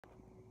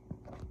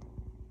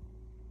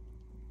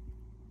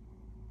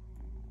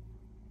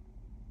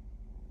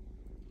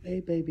Hey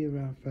baby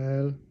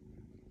Raphael,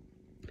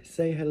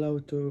 say hello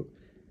to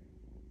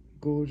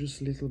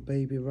gorgeous little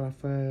baby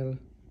Raphael.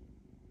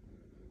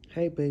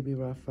 Hey baby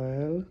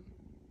Raphael,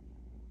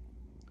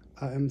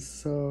 I am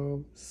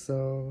so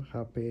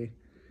happy.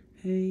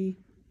 Hey,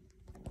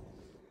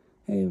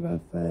 hey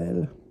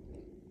Raphael.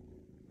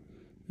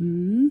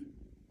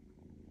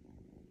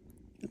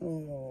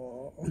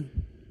 Oh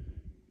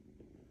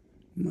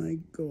my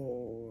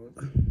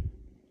god,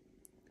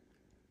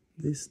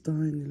 this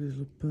tiny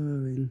little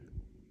purring.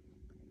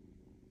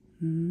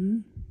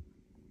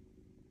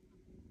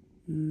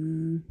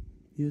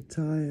 You're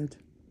tired?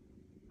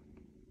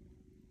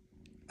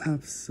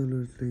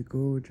 Absolutely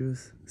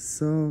gorgeous.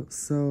 So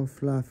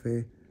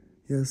fluffy.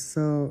 You're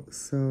so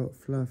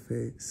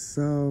fluffy.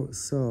 So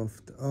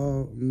soft.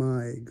 Oh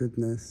my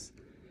goodness.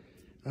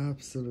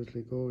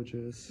 Absolutely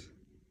gorgeous.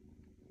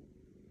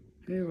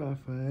 Hey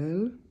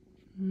Raphael.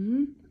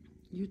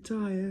 You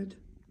tired?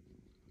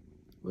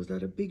 Was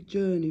that a big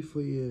journey for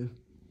you?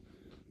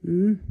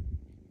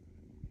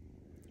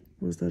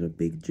 Was that a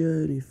big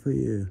journey for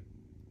you?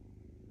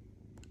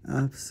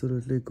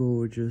 Absolutely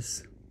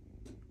gorgeous.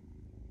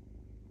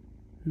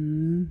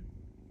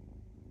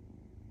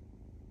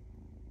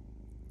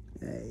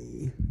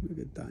 Hey, look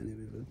at tiny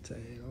little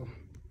tail.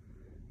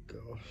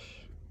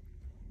 Gosh.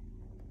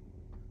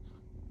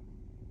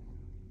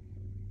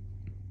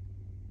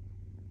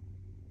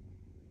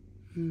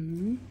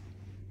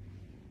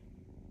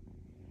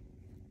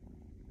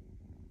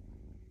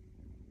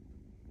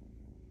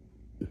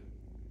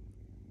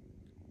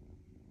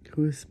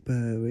 Who's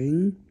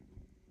purring?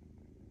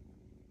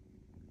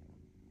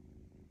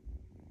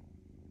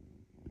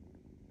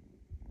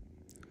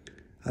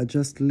 I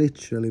just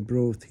literally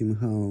brought him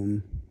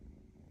home.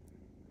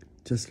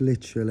 Just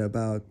literally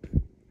about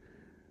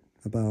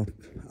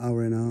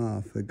hour and a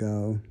half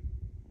ago.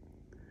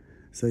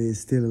 So he's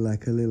still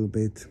like a little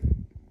bit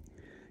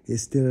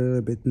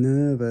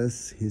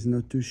nervous. He's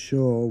not too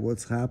sure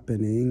what's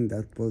happening.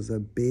 That was a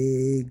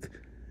big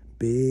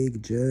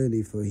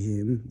journey for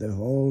him. The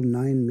whole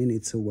 9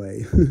 minutes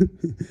away.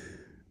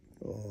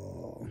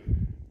 Oh,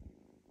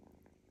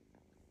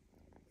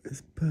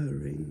 it's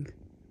purring.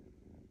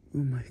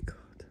 Oh my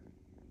god,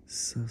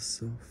 so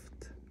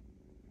soft.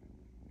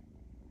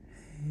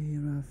 Hey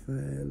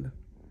Raphael.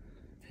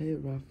 Hey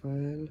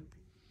Raphael.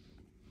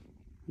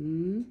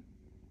 You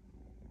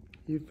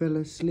fell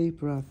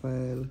asleep,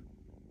 Raphael.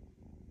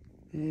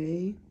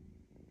 Hey.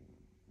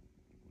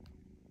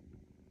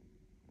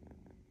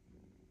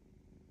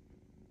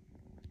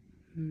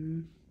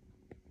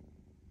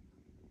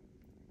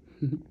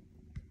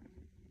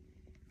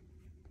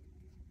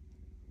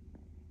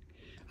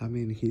 I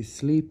mean, he's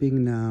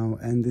sleeping now,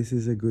 and this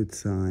is a good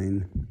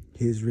sign.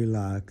 He's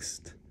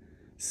relaxed.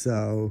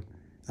 So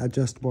I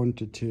just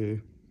wanted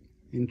to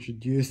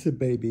introduce the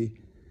baby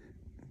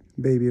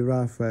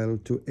Raphael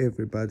to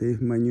everybody,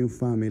 my new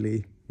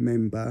family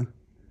member.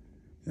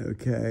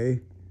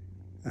 Okay,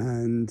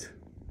 and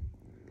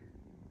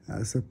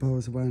I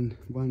suppose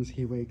once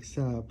he wakes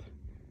up,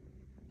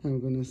 I'm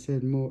gonna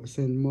send more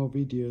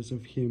videos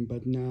of him.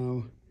 But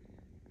now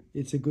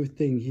it's a good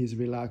thing he's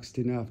relaxed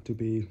enough to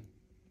be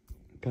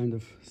kind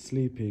of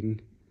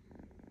sleeping.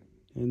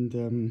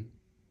 And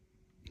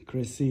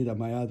Cressida,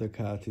 my other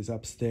cat, is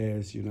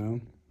upstairs, you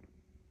know.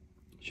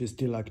 She's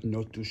still like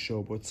not too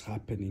sure what's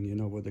happening, you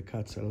know what the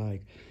cats are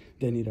like.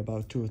 They need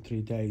about 2 or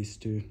 3 days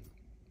to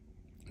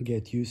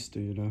get used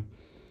to, you know.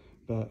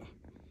 But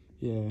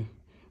yeah,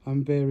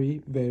 I'm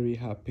very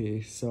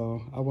happy.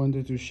 So I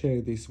wanted to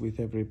share this with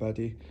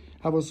everybody.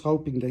 I was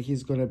hoping that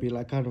he's gonna be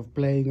like kind of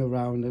playing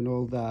around and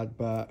all that,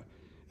 but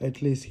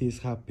at least he's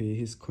happy,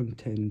 he's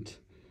content,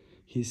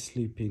 he's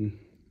sleeping.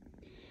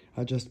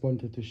 I just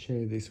wanted to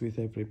share this with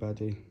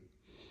everybody.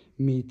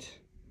 Meet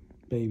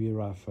baby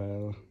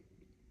Raphael.